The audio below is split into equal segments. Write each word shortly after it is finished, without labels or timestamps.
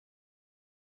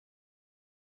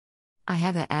I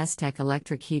have a Aztec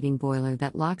electric heating boiler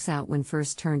that locks out when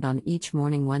first turned on each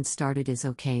morning. Once started is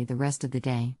okay the rest of the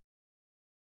day.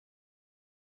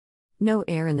 No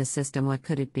air in the system. What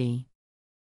could it be?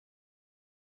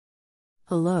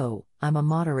 Hello, I'm a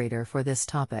moderator for this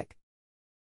topic.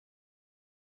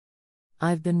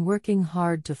 I've been working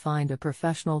hard to find a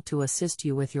professional to assist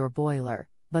you with your boiler,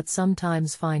 but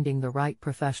sometimes finding the right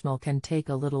professional can take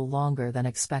a little longer than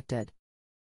expected.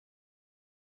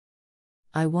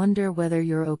 I wonder whether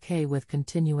you're okay with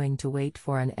continuing to wait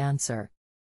for an answer.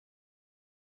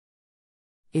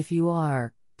 If you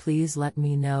are, please let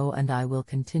me know and I will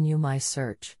continue my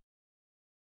search.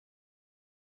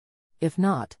 If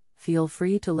not, feel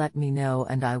free to let me know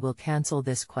and I will cancel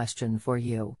this question for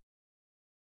you.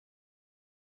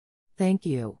 Thank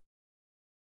you.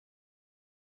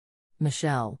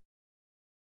 Michelle.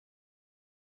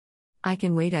 I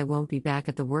can wait. I won't be back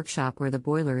at the workshop where the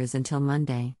boiler is until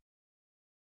Monday.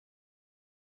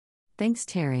 Thanks,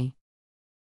 Terry.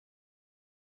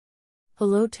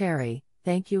 Hello, Terry.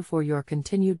 Thank you for your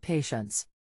continued patience.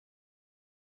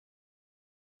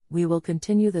 We will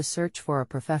continue the search for a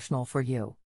professional for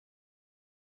you.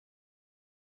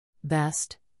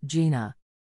 Best, Gina.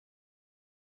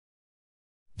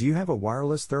 Do you have a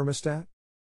wireless thermostat?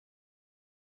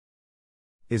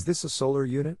 Is this a solar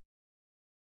unit?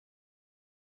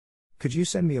 Could you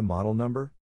send me a model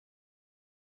number?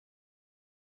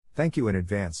 Thank you in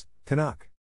advance, Canuck.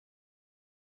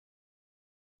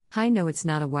 Hi, no, it's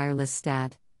not a wireless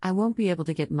stat. I won't be able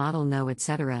to get model no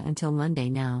etc. until Monday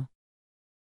now.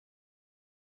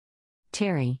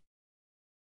 Terry.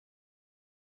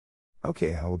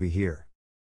 Okay, I will be here.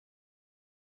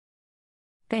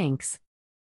 Thanks.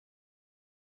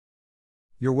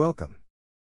 You're welcome.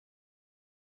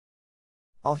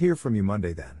 I'll hear from you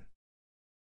Monday then.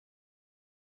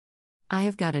 I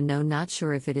have got a no, not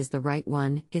sure if it is the right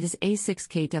one. It is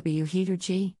A6kW heater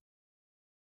G.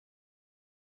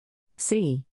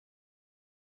 C.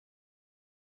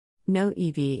 No,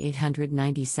 EV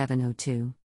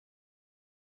 89702.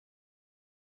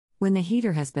 When the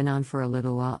heater has been on for a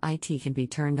little while, IT can be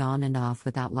turned on and off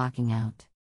without locking out.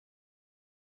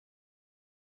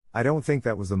 I don't think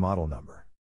that was the model number.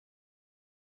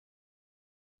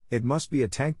 It must be a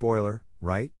tank boiler,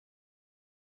 right?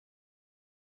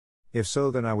 If so,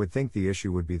 then I would think the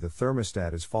issue would be the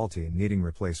thermostat is faulty and needing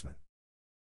replacement.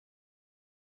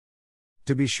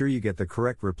 To be sure you get the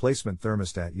correct replacement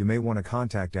thermostat, you may want to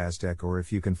contact Aztec, or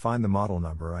if you can find the model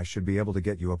number, I should be able to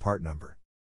get you a part number.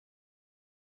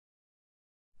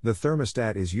 The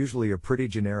thermostat is usually a pretty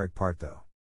generic part though.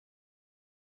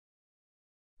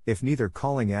 If neither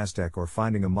calling Aztec or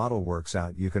finding a model works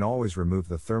out, you can always remove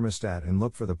the thermostat and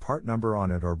look for the part number on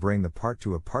it, or bring the part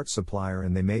to a parts supplier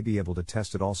and they may be able to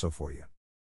test it also for you.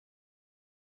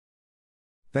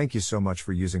 Thank you so much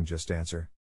for using JustAnswer.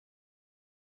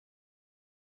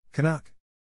 Canuck.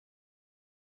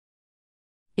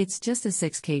 It's just a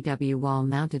 6kW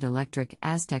wall-mounted electric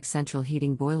Aztec central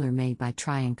heating boiler made by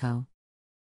Tri&Co.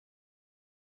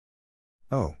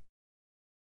 Oh.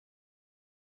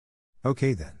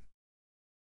 Okay then.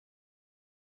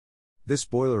 This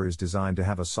boiler is designed to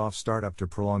have a soft startup to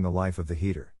prolong the life of the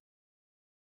heater.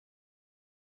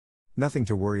 Nothing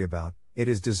to worry about, it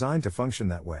is designed to function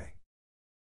that way.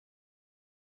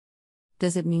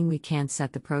 Does it mean we can't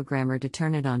set the programmer to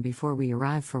turn it on before we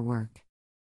arrive for work?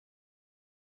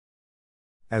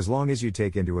 As long as you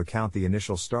take into account the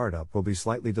initial startup will be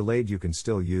slightly delayed, you can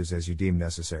still use as you deem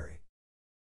necessary.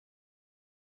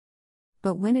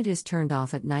 But when it is turned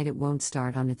off at night, it won't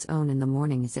start on its own in the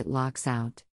morning as it locks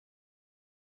out.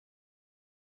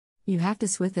 You have to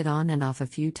switch it on and off a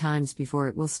few times before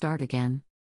it will start again.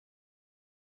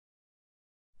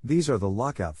 These are the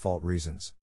lockout fault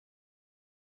reasons.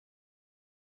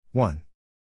 1.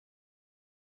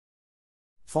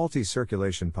 Faulty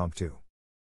circulation pump. 2.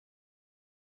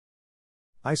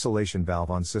 Isolation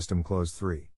valve on system closed.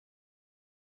 3.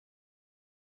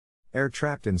 Air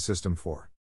trapped in system. 4.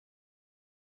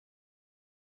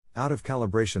 Out of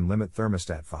calibration limit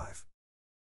thermostat. 5.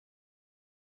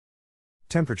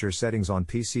 Temperature settings on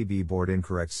PCB board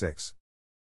incorrect. 6.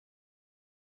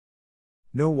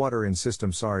 No water in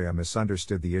system. Sorry, I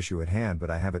misunderstood the issue at hand, but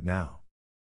I have it now.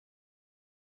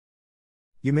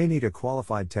 You may need a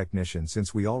qualified technician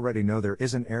since we already know there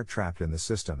isn't air trapped in the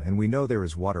system and we know there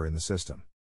is water in the system.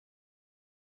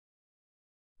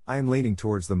 I am leaning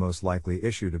towards the most likely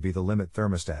issue to be the limit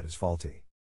thermostat is faulty.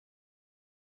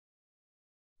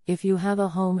 If you have a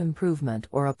home improvement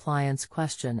or appliance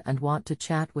question and want to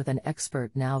chat with an expert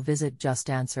now, visit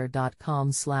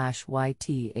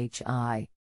justanswer.com/ythi.